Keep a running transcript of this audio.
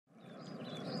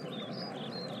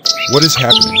What is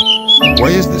happening?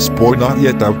 Why is this boy not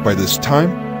yet out by this time?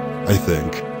 I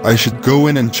think I should go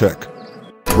in and check.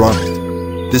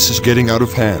 Ronald, this is getting out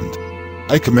of hand.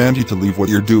 I command you to leave what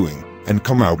you're doing and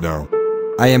come out now.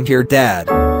 I am here, Dad.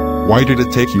 Why did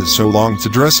it take you so long to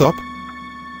dress up?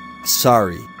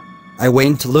 Sorry. I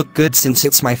waited to look good since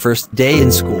it's my first day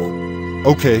in school.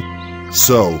 Okay.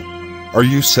 So, are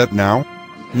you set now?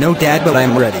 No, Dad, but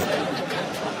I'm ready.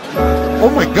 Oh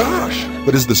my gosh!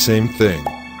 But it's the same thing.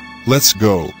 Let's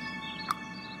go.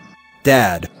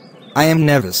 Dad, I am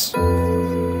nervous.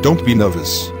 Don't be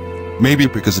nervous. Maybe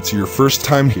because it's your first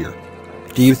time here.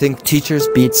 Do you think teachers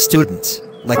beat students,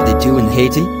 like they do in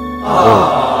Haiti?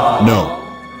 Oh, no.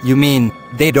 You mean,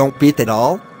 they don't beat at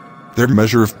all? Their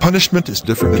measure of punishment is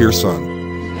different here,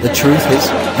 son. The truth is,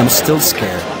 I'm still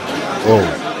scared.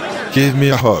 Oh, give me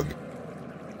a hug.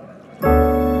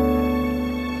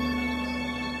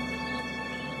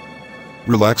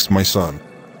 Relax, my son.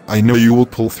 I know you will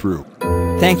pull through.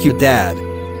 Thank you, Dad.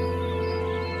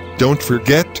 Don't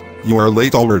forget, you are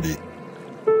late already.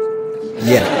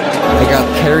 Yeah, I got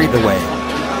carried away.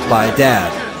 Bye, Dad.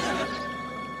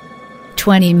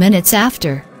 20 minutes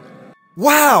after.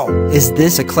 Wow! Is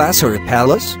this a class or a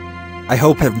palace? I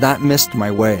hope I've not missed my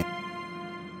way.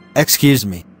 Excuse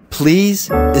me,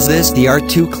 please, is this the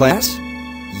R2 class?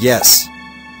 Yes.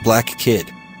 Black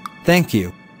kid. Thank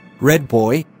you. Red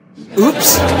boy.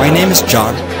 Oops, my name is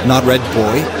John, not Red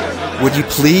boy. Would you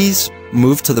please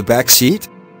move to the back seat?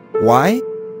 Why?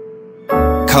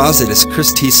 'Cause it is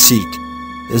Christy's seat.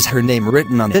 Is her name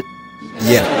written on it?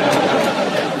 Yeah.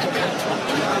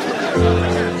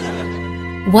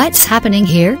 What's happening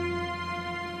here?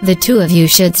 The two of you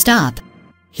should stop.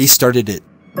 He started it.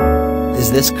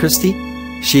 Is this Christy?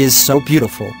 She is so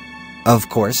beautiful. Of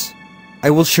course.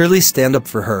 I will surely stand up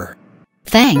for her.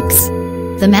 Thanks.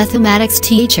 The mathematics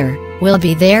teacher will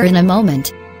be there in a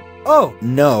moment. Oh,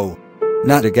 no.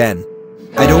 Not again.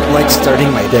 I don't like starting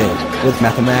my day with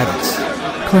mathematics.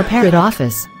 Corporate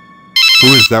office. Who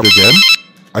is that again?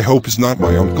 I hope it's not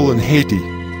my uncle in Haiti.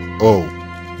 Oh,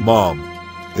 Mom.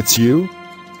 It's you?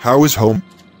 How is home?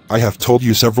 I have told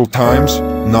you several times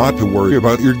not to worry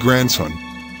about your grandson.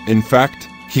 In fact,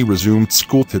 he resumed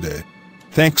school today.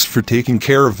 Thanks for taking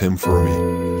care of him for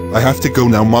me. I have to go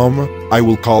now, Mama. I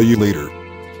will call you later.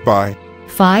 Bye.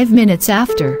 5 minutes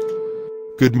after.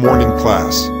 Good morning,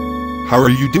 class. How are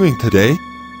you doing today?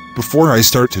 Before I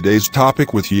start today's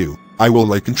topic with you, I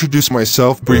will introduce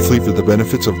myself briefly for the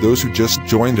benefits of those who just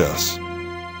joined us.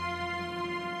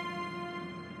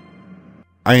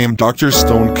 I am Dr.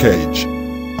 Stone Cage.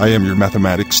 I am your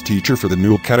mathematics teacher for the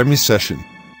new academy session.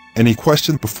 Any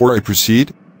questions before I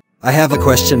proceed? I have a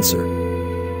question, sir.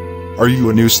 Are you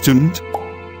a new student?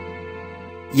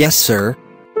 Yes, sir.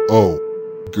 Oh,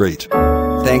 great.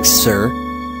 Thanks, sir.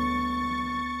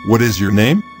 What is your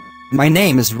name? My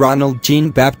name is Ronald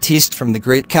Jean-Baptiste from the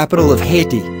great capital of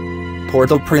Haiti.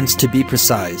 Port-au-Prince, to be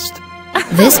precise.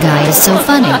 This guy is so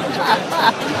funny.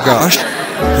 Gosh,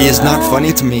 he is not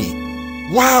funny to me.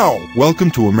 Wow!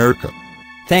 Welcome to America.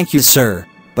 Thank you, sir,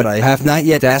 but I have not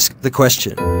yet asked the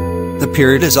question. The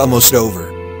period is almost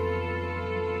over.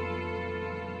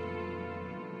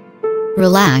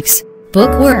 Relax,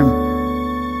 bookworm.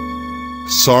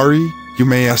 Sorry, you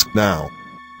may ask now.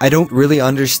 I don't really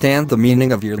understand the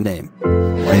meaning of your name.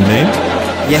 My name?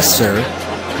 Yes, sir.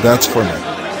 That's funny.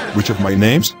 Which of my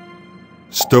names?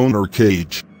 Stone or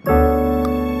Cage?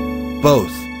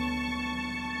 Both.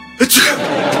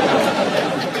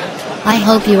 I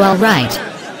hope you all right.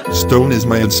 Stone is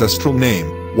my ancestral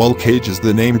name, while Cage is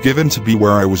the name given to me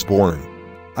where I was born.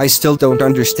 I still don't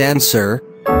understand, sir.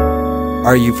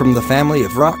 Are you from the family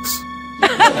of rocks?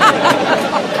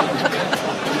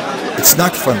 It's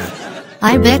not funny.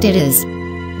 I bet it is.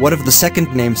 What of the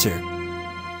second name, sir?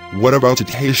 What about a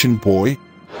Haitian boy?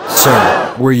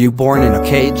 Sir, were you born in a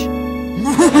cage?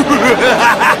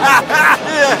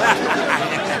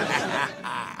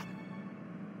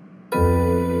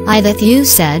 I that you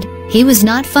said he was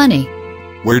not funny.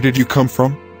 Where did you come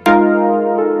from?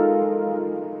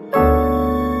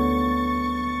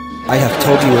 I have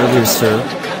told you earlier, sir.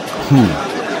 Who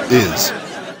is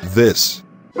this?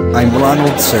 I'm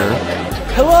Ronald, sir.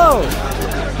 Hello!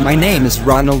 My name is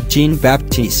Ronald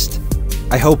Jean-Baptiste.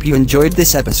 I hope you enjoyed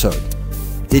this episode.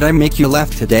 Did I make you laugh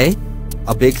today?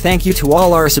 A big thank you to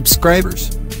all our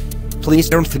subscribers. Please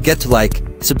don't forget to like,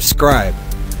 subscribe,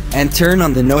 and turn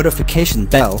on the notification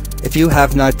bell if you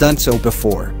have not done so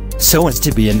before, so as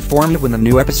to be informed when a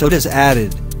new episode is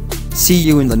added. See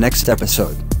you in the next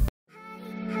episode.